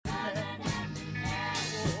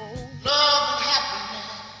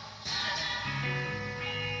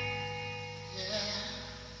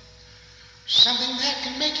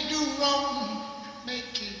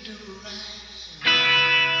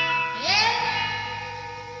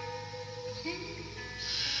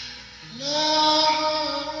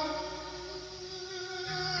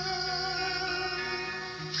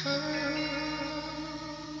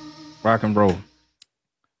Rock and roll.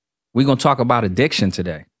 We're going to talk about addiction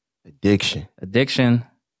today. Addiction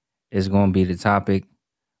is going to be the topic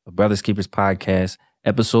of Brothers Keepers Podcast,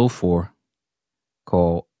 episode 4,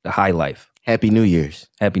 called The High Life. Happy New Year's.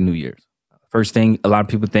 Happy New Year's. First thing a lot of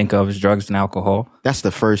people think of is drugs and alcohol. That's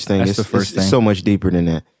the first thing. That's the first thing. It's so much deeper than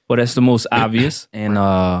that. But that's the most obvious and,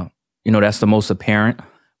 that's the most apparent.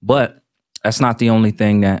 But that's not the only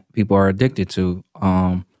thing that people are addicted to.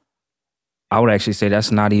 I would actually say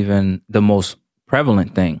that's not even the most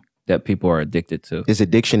prevalent thing that people are addicted to. Is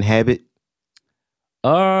addiction habit?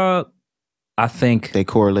 I think they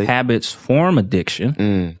correlate. Habits form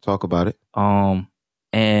addiction. Talk about it.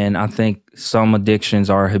 And I think some addictions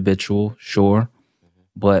are habitual, sure,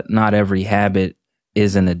 but not every habit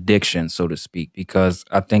is an addiction, so to speak. Because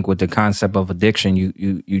I think with the concept of addiction,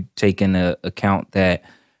 you take into account that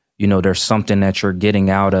there's something that you're getting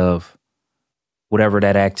out of whatever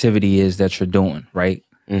that activity is that you're doing, right?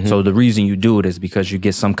 Mm-hmm. So the reason you do it is because you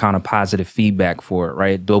get some kind of positive feedback for it,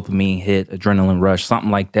 right? Dopamine hit, adrenaline rush,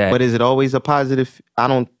 something like that. But is it always a positive?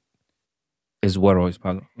 Is what always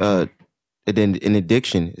positive? In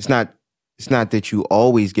addiction, it's not that you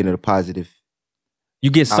always get a positive.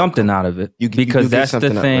 You get something out of it because that's the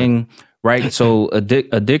thing, right? So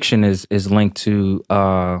addiction is linked to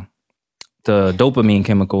the dopamine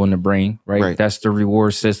chemical in the brain, right? That's the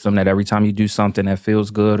reward system that every time you do something that feels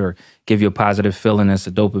good or give you a positive feeling, it's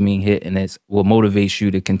a dopamine hit, and it's what motivates you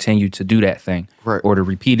to continue to do that thing or to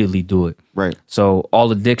repeatedly do it. Right. So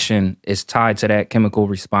all addiction is tied to that chemical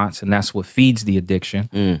response, and that's what feeds the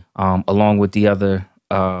addiction, along with the other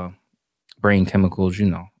brain chemicals,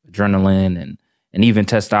 adrenaline and even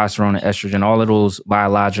testosterone and estrogen. All of those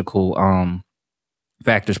biological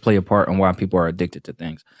factors play a part in why people are addicted to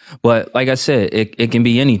things. But like I said, it can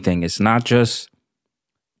be anything. It's not just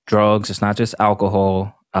drugs. It's not just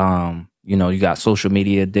alcohol. You got social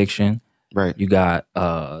media addiction. Right. You got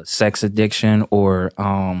sex addiction, or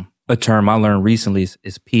a term I learned recently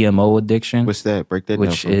is PMO addiction. What's that? Break that down.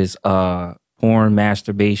 Which is porn,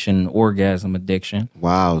 masturbation, orgasm addiction.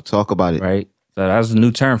 Wow. Talk about it. Right. So that's a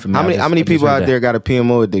new term for me. How many people out there got a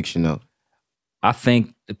PMO addiction though? I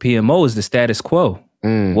think the PMO is the status quo.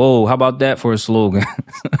 Whoa, how about that for a slogan?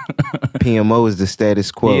 PMO is the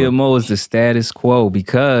status quo. PMO is the status quo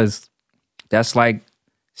because that's like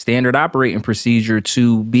standard operating procedure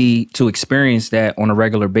to experience that on a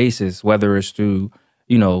regular basis, whether it's through,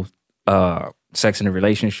 sex in a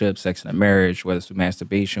relationship, sex in a marriage, whether it's through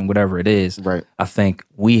masturbation, whatever it is. Right. I think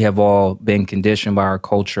we have all been conditioned by our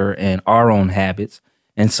culture and our own habits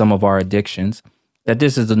and some of our addictions that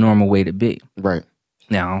this is the normal way to be. Right.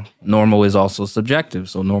 Now, normal is also subjective,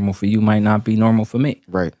 so normal for you might not be normal for me.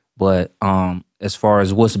 Right. But as far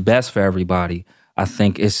as what's best for everybody, I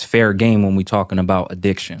think it's fair game when we're talking about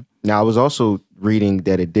addiction. Now, I was also reading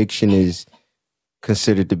that addiction is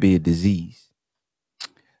considered to be a disease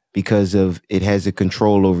because of it has a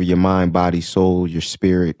control over your mind, body, soul, your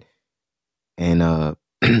spirit, and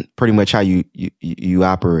pretty much how you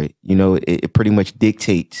operate. It pretty much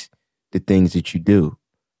dictates the things that you do.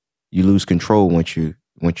 You lose control once you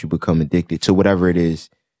become addicted to whatever it is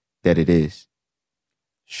that it is.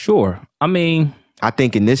 Sure. I mean, I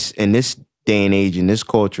think in this day and age, in this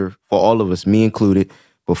culture, for all of us, me included,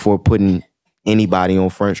 before putting anybody on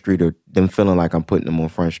Front Street or them feeling like I'm putting them on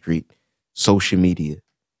Front Street, social media.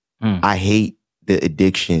 I hate the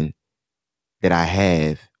addiction that I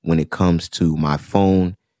have when it comes to my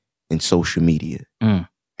phone and social media.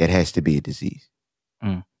 That has to be a disease.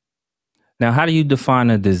 Now, how do you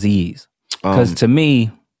define a disease? Because to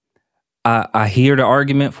me, I hear the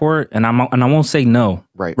argument for it, and I won't say no,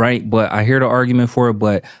 right? But I hear the argument for it,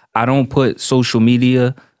 but I don't put social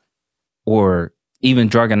media or even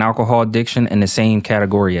drug and alcohol addiction in the same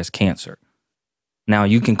category as cancer. Now,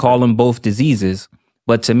 you can call them both diseases,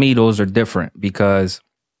 but to me, those are different because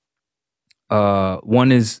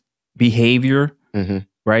one is behavior,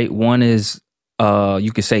 right? One is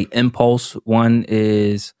you could say impulse. One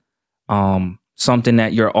is something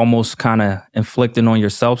that you're almost kind of inflicting on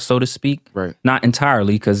yourself, so to speak. Right. Not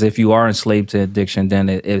entirely, because if you are enslaved to addiction, then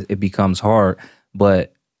it becomes hard.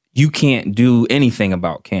 But you can't do anything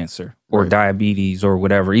about cancer or diabetes or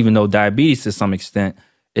whatever, even though diabetes to some extent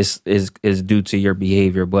is due to your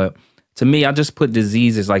behavior. But to me, I just put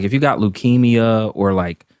diseases like if you got leukemia or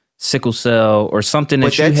like sickle cell or something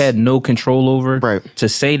that you had no control over, to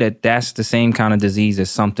say that that's the same kind of disease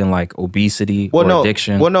as something like obesity or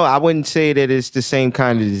addiction. Well, no, I wouldn't say that it's the same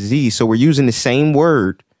kind of disease. So we're using the same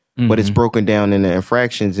word, but it's broken down into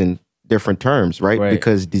infractions in different terms, right?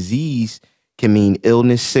 Because disease can mean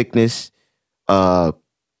illness, sickness, what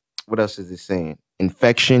else is it saying?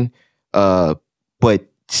 Infection. But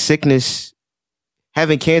sickness,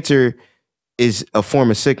 having cancer is a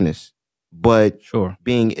form of sickness, but Sure.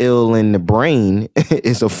 being ill in the brain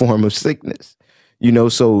is a form of sickness.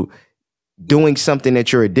 So doing something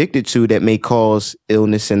that you're addicted to that may cause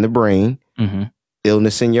illness in the brain,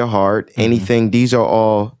 illness in your heart, anything, these are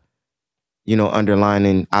all,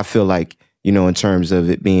 underlining, I feel like, in terms of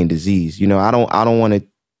it being disease. I don't want to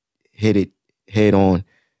hit it head on,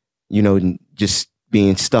 just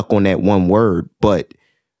being stuck on that one word, but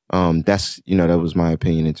that's, that was my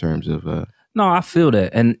opinion in terms of No, I feel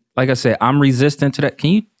that. And like I said, I'm resistant to that.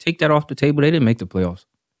 Can you take that off the table? They didn't make the playoffs.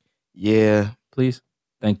 Yeah. Please.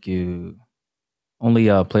 Thank you. Only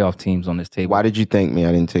playoff teams on this table. Why did you thank me?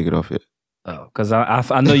 I didn't take it off yet. Oh, because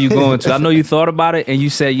I know you're going to. I know you thought about it and you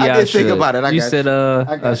said, yeah, I should. Think about it. You said,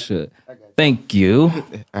 I should. Thank you.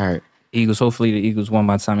 All right. Eagles. Hopefully the Eagles won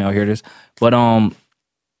by the time y'all hear this. But, I'm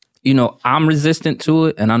resistant to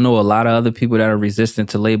it. And I know a lot of other people that are resistant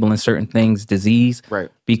to labeling certain things disease. Right.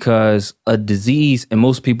 Because a disease in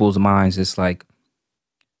most people's minds is like,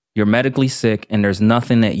 you're medically sick and there's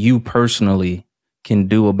nothing that you personally can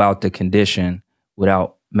do about the condition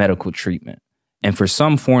without medical treatment. And for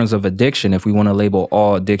some forms of addiction, if we want to label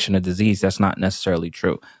all addiction a disease, that's not necessarily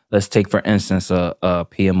true. Let's take, for instance, a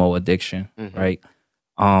PMO addiction, right?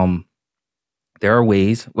 There are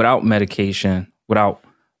ways without medication, without,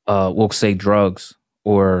 we'll say drugs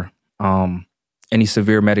or any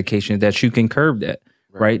severe medication that you can curb that,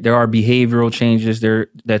 right? There are behavioral changes there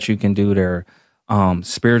that you can do. There are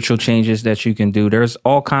spiritual changes that you can do. There's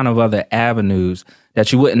all kind of other avenues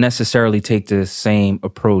that you wouldn't necessarily take the same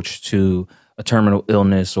approach to a terminal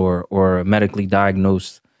illness or a medically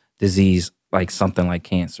diagnosed disease like something like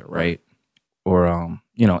cancer, right? Or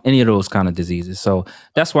any of those kind of diseases. So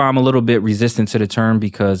that's why I'm a little bit resistant to the term,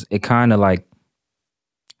 because it kind of like,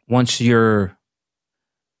 once you're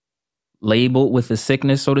labeled with a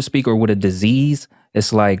sickness, so to speak, or with a disease,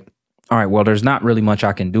 it's like, all right, well, there's not really much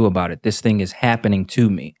I can do about it. This thing is happening to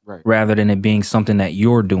me, rather than it being something that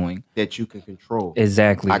you're doing that you can control.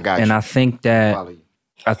 Exactly. I got and you.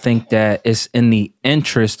 I think that it's in the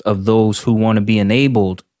interest of those who want to be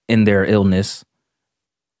enabled in their illness,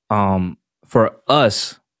 for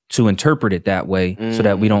us to interpret it that way, so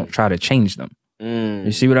that we don't try to change them.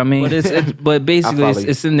 You see what I mean? But basically,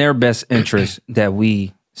 it's in their best interest that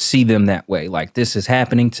we see them that way. Like, this is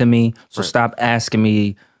happening to me, so stop asking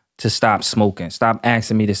me to stop smoking. Stop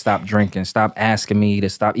asking me to stop drinking. Stop asking me to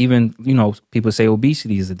stop. Even, people say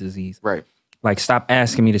obesity is a disease. Right. Like, stop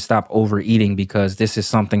asking me to stop overeating because this is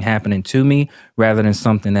something happening to me rather than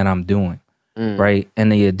something that I'm doing. Right.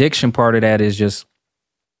 And the addiction part of that is just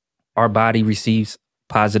our body receives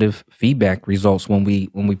positive feedback results when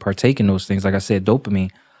we partake in those things. Like I said,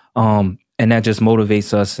 dopamine. And that just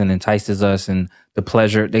motivates us and entices us, and the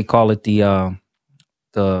pleasure, they call it the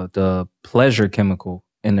pleasure chemical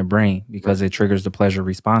in the brain, because it triggers the pleasure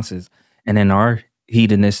responses. And in our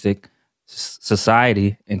hedonistic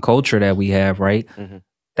society and culture that we have, right?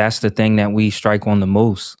 That's the thing that we strike on the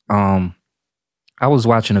most. I was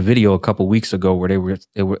watching a video a couple weeks ago where they were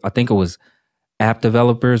I think it was app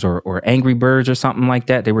developers or Angry Birds or something like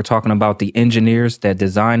that. They were talking about the engineers that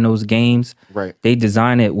design those games. Right. They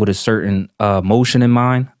design it with a certain motion in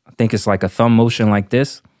mind. I think it's like a thumb motion like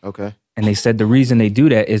this. Okay. And they said the reason they do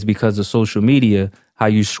that is because of social media. How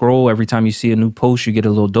you scroll, every time you see a new post, you get a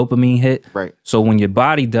little dopamine hit. Right. So when your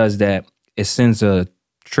body does that, it sends a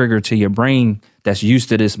trigger to your brain that's used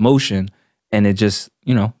to this motion, and it just,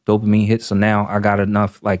 dopamine hits. So now I got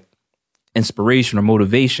enough like inspiration or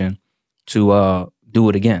motivation to do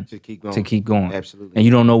it again. To keep going. Absolutely. And you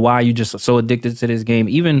don't know why, you just so addicted to this game.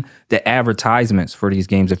 Even the advertisements for these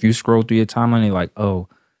games, if you scroll through your timeline, you're like, oh,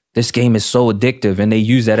 this game is so addictive. And they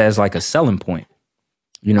use that as like a selling point.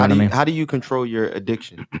 You know what I mean? How do you control your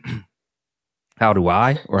addiction? How do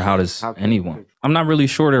I, or how does anyone? I'm not really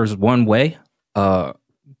sure there's one way. I'm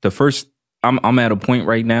at a point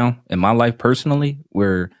right now in my life personally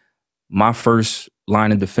where my first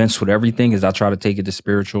line of defense with everything is I try to take it the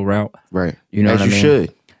spiritual route. Right. You know what I mean? You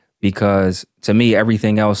should. Because to me,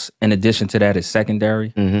 everything else in addition to that is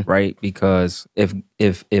secondary, right? Because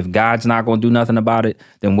if God's not going to do nothing about it,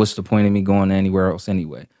 then what's the point of me going anywhere else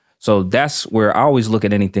anyway? So that's where I always look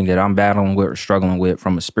at anything that I'm battling with or struggling with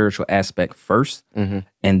from a spiritual aspect first. And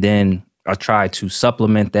then I try to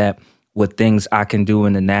supplement that with things I can do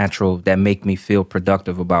in the natural that make me feel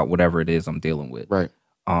productive about whatever it is I'm dealing with. Right.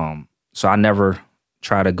 So I never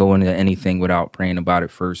try to go into anything without praying about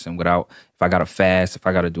it first, and without, if I got to fast, if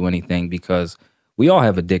I got to do anything, because we all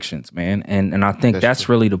have addictions, man. And I think that's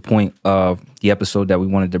really the point of the episode that we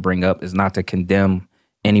wanted to bring up, is not to condemn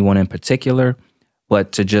anyone in particular,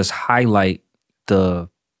 but to just highlight the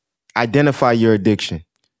Identify your addiction.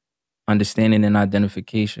 Understanding and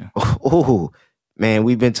identification. Oh, man,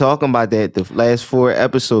 we've been talking about that the last 4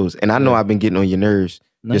 episodes, and I know I've been getting on your nerves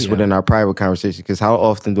just within our private conversation, because how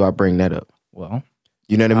often do I bring that up? Well,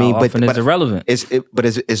 you know what I mean? How often is it relevant?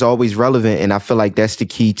 It's always relevant, and I feel like that's the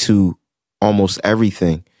key to almost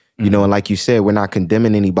everything. You know, and like you said, we're not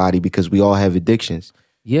condemning anybody because we all have addictions.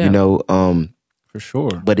 Yeah. You know, for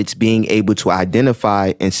sure. But it's being able to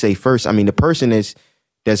identify and say first, I mean, the person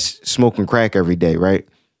that's smoking crack every day, right?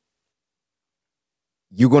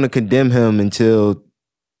 You're going to condemn him until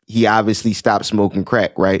he obviously stops smoking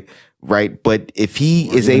crack, right? Right. But if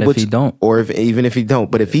he is able to, even if he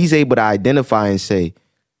don't, but if he's able to identify and say,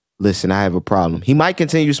 listen, I have a problem. He might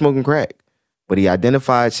continue smoking crack, but he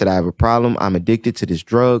identified, said, I have a problem. I'm addicted to this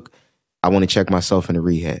drug. I want to check myself into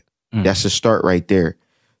rehab. That's a start right there.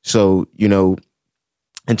 So, you know,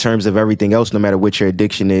 in terms of everything else, no matter what your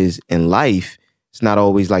addiction is in life, it's not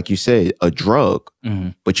always, like you said, a drug,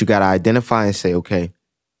 but you got to identify and say, okay,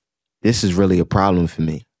 this is really a problem for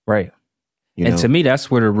me. Right. And to me, that's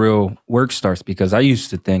where the real work starts, because I used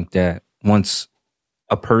to think that once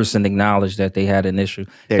a person acknowledged that they had an issue,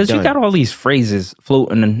 because you got all these phrases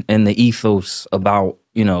floating in the ethos about,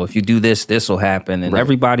 you know, if you do this, this will happen. And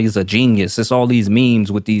everybody's a genius. It's all these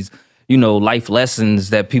memes with these, you know, life lessons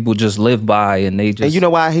that people just live by, and they just... And you know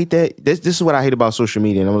why I hate that? This is what I hate about social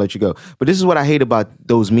media, and I'm going to let you go. But this is what I hate about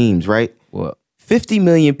those memes, right? What? 50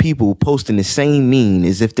 million people posting the same meme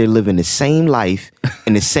as if they're living the same life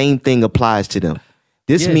and the same thing applies to them.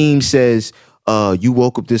 This meme says, you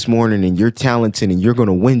woke up this morning and you're talented and you're going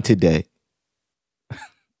to win today.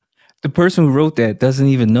 The person who wrote that doesn't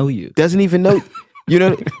even know you. Doesn't even know. You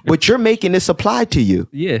know, but you're making this apply to you.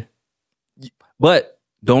 Yeah. But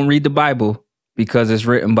don't read the Bible because it's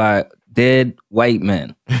written by dead white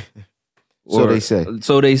men. So they say.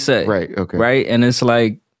 So they say. Right. Okay. Right. And it's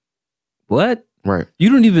like, what? Right. You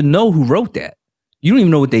don't even know who wrote that. You don't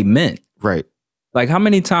even know what they meant. Right. Like, how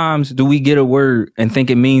many times do we get a word and think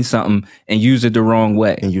it means something and use it the wrong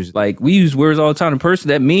way? And use it. Like, we use words all the time. The person,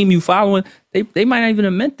 that meme you following, they might not even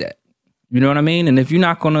have meant that. You know what I mean? And if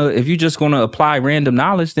you're just gonna apply random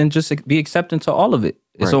knowledge, then just be accepting to all of it.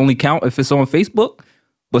 It's only count if it's on Facebook,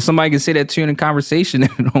 but somebody can say that to you in a conversation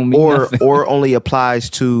and it don't mean nothing. Or only applies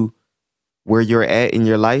to where you're at in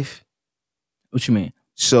your life. What you mean?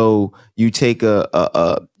 So you take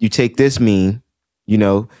you take this meme, you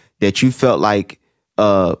know, that you felt like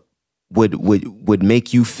would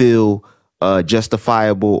make you feel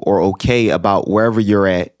justifiable or okay about wherever you're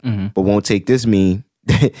at, but won't take this meme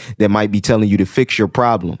that might be telling you to fix your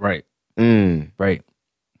problem. Right. Right.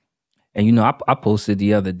 And you know, I posted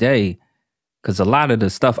the other day, because a lot of the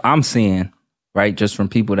stuff I'm seeing, right, just from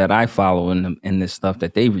people that I follow in this stuff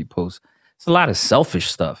that they repost, it's a lot of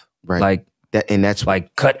selfish stuff. Right. Like that's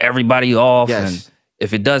like cut everybody off, and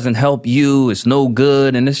if it doesn't help you, it's no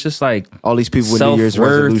good. And it's just like all these people with New Year's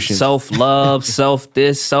resolutions, self-love,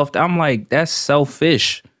 self-this, I'm like, that's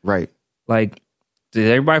selfish. Right. Like, did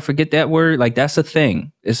everybody forget that word? Like, that's a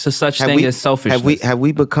thing. It's a such thing as selfishness. Have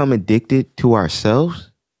we become addicted to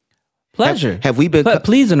ourselves? Pleasure. Have we been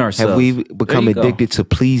pleasing ourselves? Have we become addicted to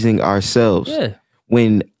pleasing ourselves? Yeah.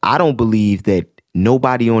 When I don't believe that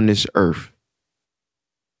nobody on this earth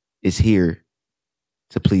is here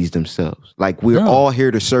to please themselves. Like, we're all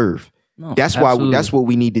here to serve. No, that's absolutely. why. That's what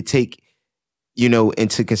we need to take, you know,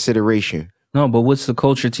 into consideration. No, but what's the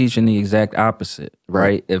culture teaching? The exact opposite,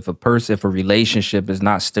 right? If a relationship is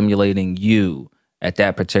not stimulating you at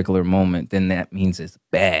that particular moment, then that means it's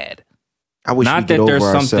bad. I wish we get over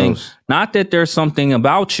ourselves. Not that there's something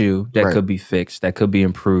about you that could be fixed, that could be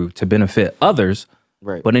improved to benefit others.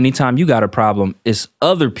 Right. But anytime you got a problem, it's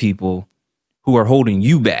other people who are holding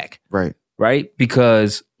you back. Right. Right?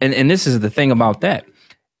 Because, and this is the thing about that.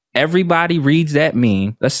 Everybody reads that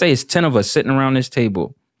meme. Let's say it's 10 of us sitting around this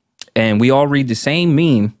table, and we all read the same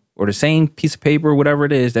meme or the same piece of paper, whatever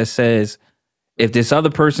it is, that says, if this other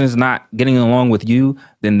person is not getting along with you,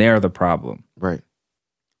 then they're the problem. Right.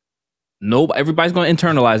 Everybody's going to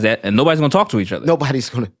internalize that, and nobody's going to talk to each other. Nobody's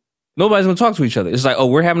going to talk to each other. It's like, oh,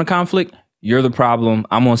 we're having a conflict. You're the problem.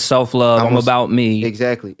 I'm on self-love. I'm about me.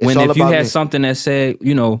 Exactly. When if you had something that said,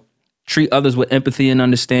 you know, treat others with empathy and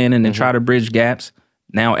understanding and try to bridge gaps,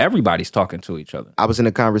 now everybody's talking to each other. I was in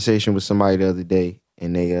a conversation with somebody the other day,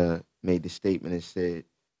 and they made the statement and said,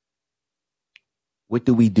 what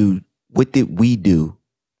did we do? What did we do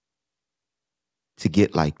to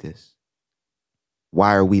get like this?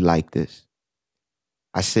 Why are we like this?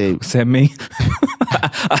 I said, "What's that mean?"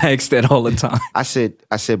 I ask that all the time. I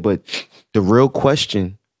said, but the real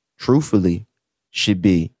question, truthfully, should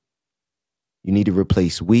be, you need to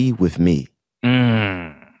replace we with me.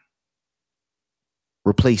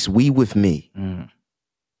 replace we with me.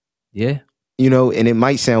 Yeah. You know, and it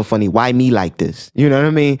might sound funny. Why me like this? You know what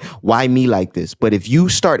I mean? Why me like this? But if you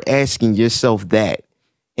start asking yourself that,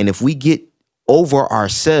 and if we get over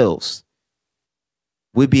ourselves,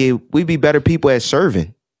 we'd be better people at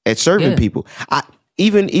serving people.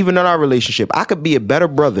 Even in our relationship, I could be a better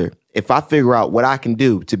brother if I figure out what I can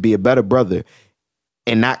do to be a better brother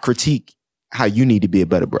and not critique how you need to be a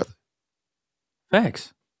better brother.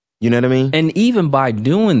 Facts. You know what I mean? And even by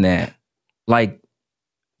doing that, like,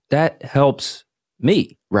 that helps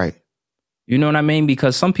me. Right. You know what I mean?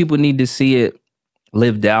 Because some people need to see it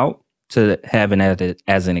lived out to have it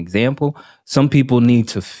as an example. Some people need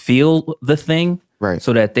to feel the thing, right,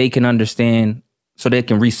 so that they can understand, so they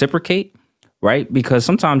can reciprocate, right? Because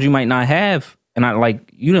sometimes you might not have, and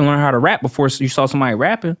you didn't learn how to rap before you saw somebody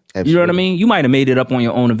rapping. Absolutely. You know what I mean? You might have made it up on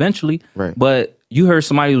your own eventually, right? But you heard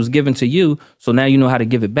somebody was given to you, so now you know how to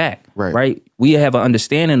give it back, right? We have an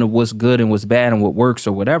understanding of what's good and what's bad and what works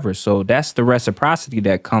or whatever. So that's the reciprocity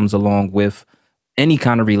that comes along with any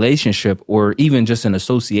kind of relationship or even just an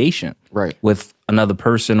association, right, with another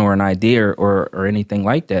person or an idea or anything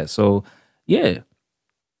like that. So yeah.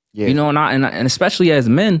 You know, and especially as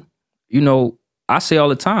men, you know, I say all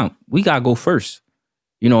the time, we gotta go first.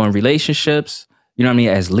 You know, in relationships, you know what I mean,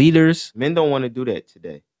 as leaders. Men don't want to do that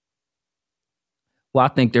today. Well, I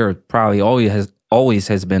think there probably always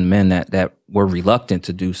has been men that were reluctant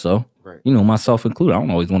to do so. Right. You know, myself included. I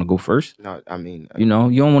don't always want to go first. No, I mean, you know,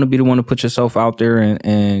 you don't want to be the one to put yourself out there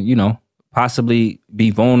and you know, possibly be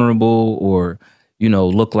vulnerable or, you know,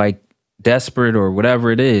 look like desperate or whatever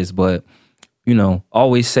it is. But, you know,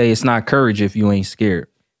 always say it's not courage if you ain't scared.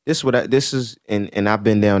 This is, and I've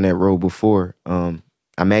been down that road before. I'm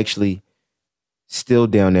actually still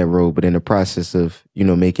down that road, but in the process of, you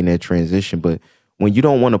know, making that transition. But when you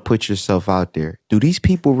don't want to put yourself out there, do these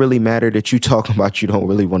people really matter that you talking about you don't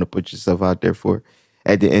really want to put yourself out there for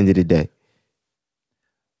at the end of the day?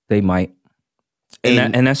 They might.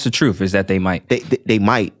 And that's the truth, is that they might. They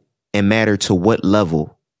might, and matter to what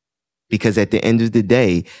level? Because at the end of the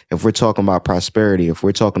day, if we're talking about prosperity, if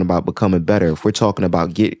we're talking about becoming better, if we're talking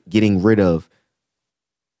about getting rid of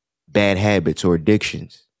bad habits or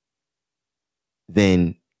addictions,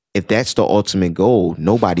 then if that's the ultimate goal,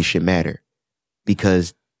 nobody should matter.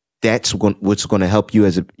 Because that's what's going to help you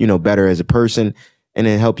as a, you know, better as a person, and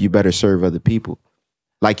then help you better serve other people.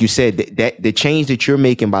 Like you said, that the change that you're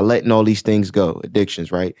making by letting all these things go,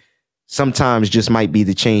 addictions, right? Sometimes just might be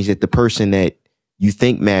the change that the person that you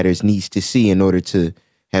think matters needs to see in order to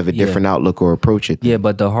have a different outlook or approach it. Yeah,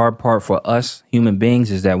 but the hard part for us human beings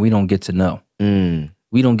is that we don't get to know.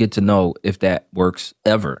 We don't get to know if that works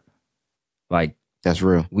ever. Like, that's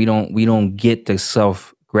real. We don't get the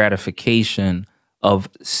self gratification of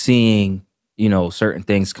seeing, you know, certain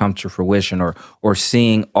things come to fruition, or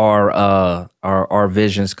seeing our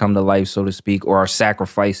visions come to life, so to speak, or our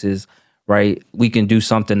sacrifices, right? We can do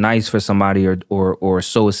something nice for somebody or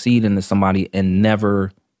sow a seed into somebody and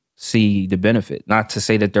never see the benefit. Not to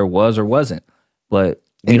say that there was or wasn't, but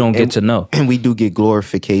we don't get to know. And we do get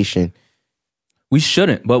glorification. We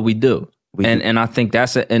shouldn't, but we do. And I think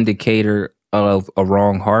that's an indicator of a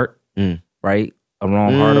wrong heart, right? A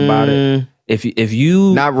wrong heart about it. If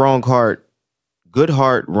you not wrong heart, good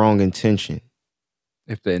heart, wrong intention.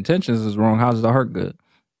 If the intentions is wrong, how's the heart good?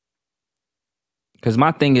 Because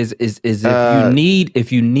my thing is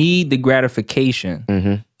if you need the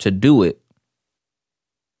gratification to do it,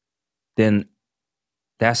 then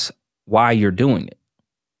that's why you're doing it.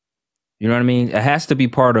 You know what I mean? It has to be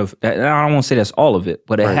part of. I don't want to say that's all of it,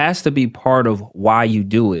 but it has to be part of why you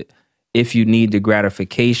do it. If you need the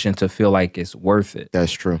gratification to feel like it's worth it.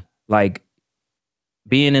 That's true. Like,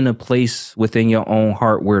 being in a place within your own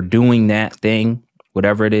heart where doing that thing,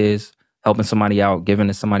 whatever it is, helping somebody out, giving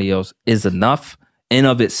to somebody else, is enough in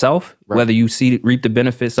of itself, whether you reap the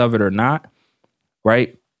benefits of it or not,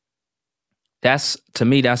 right? To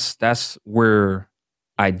me, that's where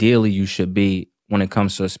ideally you should be when it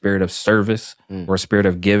comes to a spirit of service or a spirit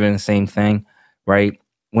of giving, same thing, right?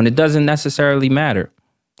 When it doesn't necessarily matter,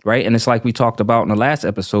 right? And it's like we talked about in the last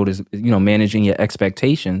episode is, you know, managing your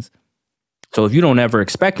expectations. So if you don't ever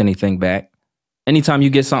expect anything back, anytime you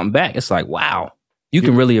get something back, it's like, wow, you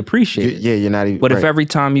can really appreciate it. Yeah, you're not even. But if every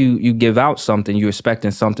time you give out something, you're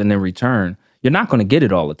expecting something in return, you're not going to get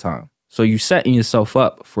it all the time. So you're setting yourself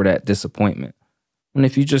up for that disappointment. And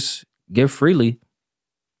if you just give freely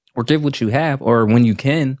or give what you have, or when you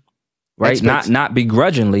can, right? Not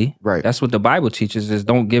begrudgingly. Right. That's what the Bible teaches, is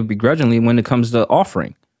don't give begrudgingly when it comes to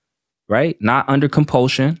offering, right? Not under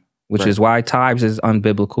compulsion, which is why tithes is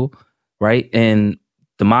unbiblical. Right? In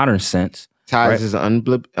the modern sense. Tithes is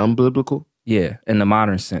unbiblical? Yeah, in the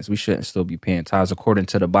modern sense, we shouldn't still be paying tithes according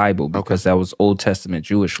to the Bible because that was Old Testament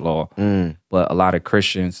Jewish law. But a lot of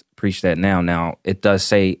Christians preach that now. Now, it does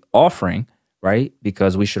say offering, right?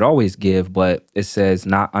 Because we should always give, but it says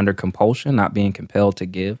not under compulsion, not being compelled to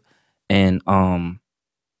give, and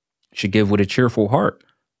should give with a cheerful heart.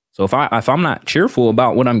 So if I'm not cheerful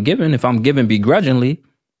about what I'm giving, if I'm giving begrudgingly,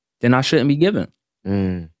 then I shouldn't be giving.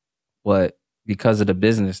 But because of the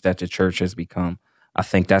business that the church has become, I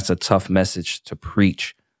think that's a tough message to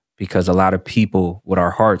preach because a lot of people with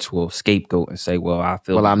our hearts will scapegoat and say, well, I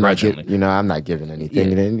feel I'm not giving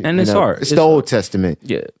anything. Yeah. And it's hard. It's the Old Testament.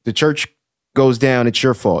 Yeah. The church goes down, it's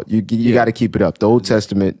your fault. You got to keep it up. The Old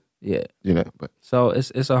Testament. Yeah. But so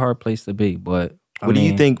it's a hard place to be, but what do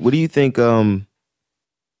you think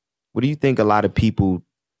a lot of people,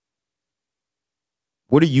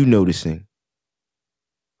 what are you noticing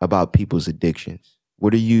about people's addictions?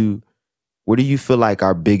 What do you feel like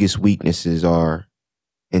our biggest weaknesses are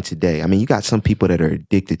in today? I mean, you got some people that are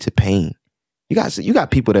addicted to pain. You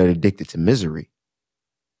got people that are addicted to misery.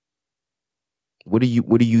 What do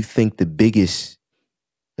you think the biggest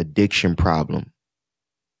addiction problem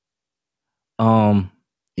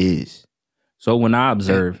is? So when I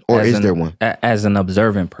observe, or is there one? As an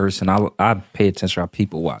observant person, I pay attention. I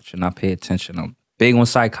people watch, and I pay attention. I'm big on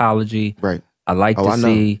psychology. Right. I like to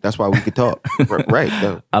see. That's why we could talk. Right.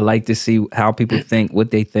 No. I like to see how people think,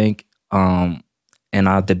 what they think, and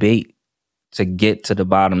I debate to get to the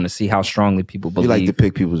bottom to see how strongly people believe. You like to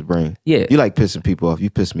pick people's brain. Yeah. You like pissing people off.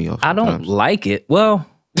 You piss me off sometimes. I don't like it. Well,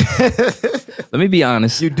 let me be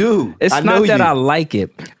honest. You do. It's not that I like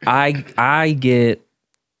it. I get.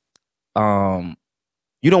 You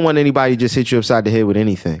don't want anybody to just hit you upside the head with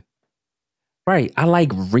anything. Right. I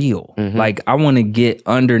like real. Like I want to get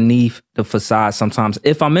underneath the facade sometimes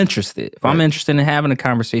if I'm interested. If I'm interested in having a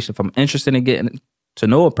conversation, if I'm interested in getting to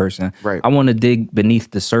know a person, I want to dig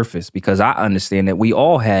beneath the surface because I understand that we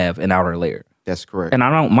all have an outer layer. That's correct. And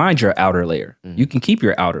I don't mind your outer layer. You can keep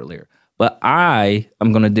your outer layer. But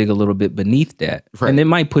I'm going to dig a little bit beneath that. Right. And it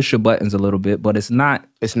might push your buttons a little bit, but it's not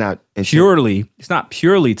purely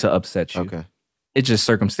to upset you. Okay. It just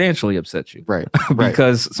circumstantially upsets you. Right.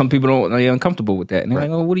 Because some people they're uncomfortable with that. And they're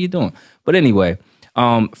like, oh, what are you doing? But anyway,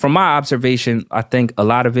 from my observation, I think a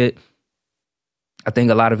lot of it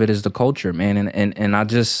is the culture, man. And I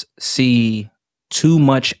just see too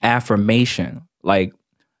much affirmation. Like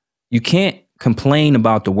you can't complain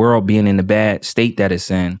about the world being in the bad state that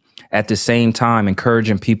it's in, at the same time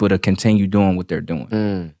encouraging people to continue doing what they're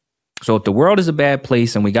doing. So if the world is a bad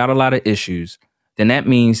place and we got a lot of issues, then that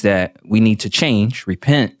means that we need to change,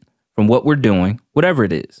 repent from what we're doing, whatever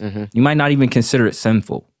it is. You might not even consider it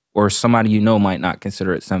sinful, or somebody you know might not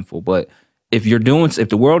consider it sinful. But if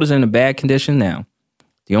the world is in a bad condition now,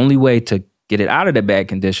 the only way to get it out of the bad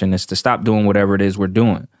condition is to stop doing whatever it is we're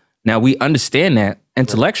doing. Now, we understand that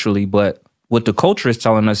intellectually, but what the culture is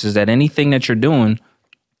telling us is that anything that you're doing,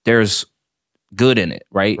 there's good in it,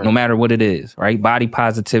 right? No matter what it is, right? Body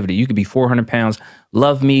positivity. You could be 400 pounds,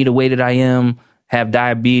 love me the way that I am, have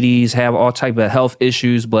diabetes, have all type of health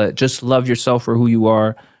issues, but just love yourself for who you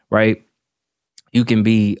are, right? You can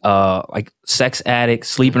be like sex addict,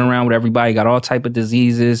 sleeping around with everybody, got all type of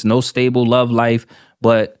diseases, no stable love life,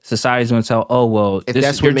 but society's going to tell, oh, well,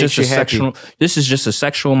 this is just a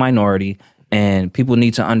sexual minority. And people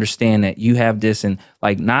need to understand that you have this and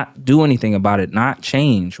like not do anything about it, not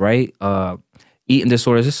change, right? Eating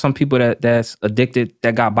disorders. There's some people that's addicted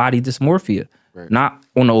that got body dysmorphia, not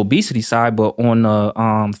on the obesity side, but on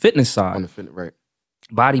the fitness side.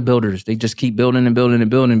 Bodybuilders, they just keep building and building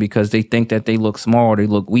and building because they think that they look small, they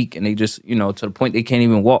look weak, and they just, to the point they can't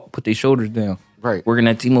even walk, put their shoulders down. Right. Working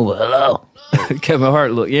at T-Mobile, hello. Kevin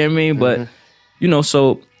Hart look, you know what I mean? But,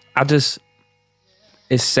 so I just...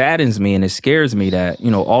 It saddens me and it scares me that, a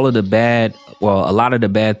lot of the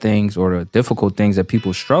bad things or the difficult things that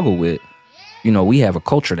people struggle with, we have a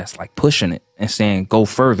culture that's like pushing it and saying, go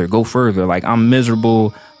further. Like, I'm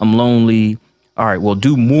miserable, I'm lonely. All right, well,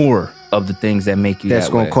 do more of the things that make you that's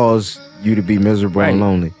going to cause you to be miserable and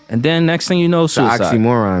lonely. And then next thing you know, suicide. It's an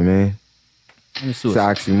oxymoron, man. It's an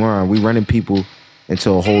oxymoron. We running people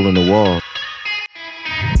into a hole in the wall.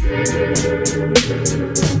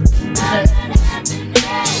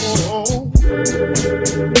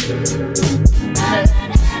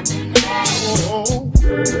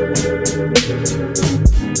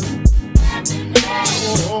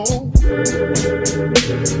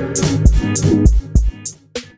 Oh.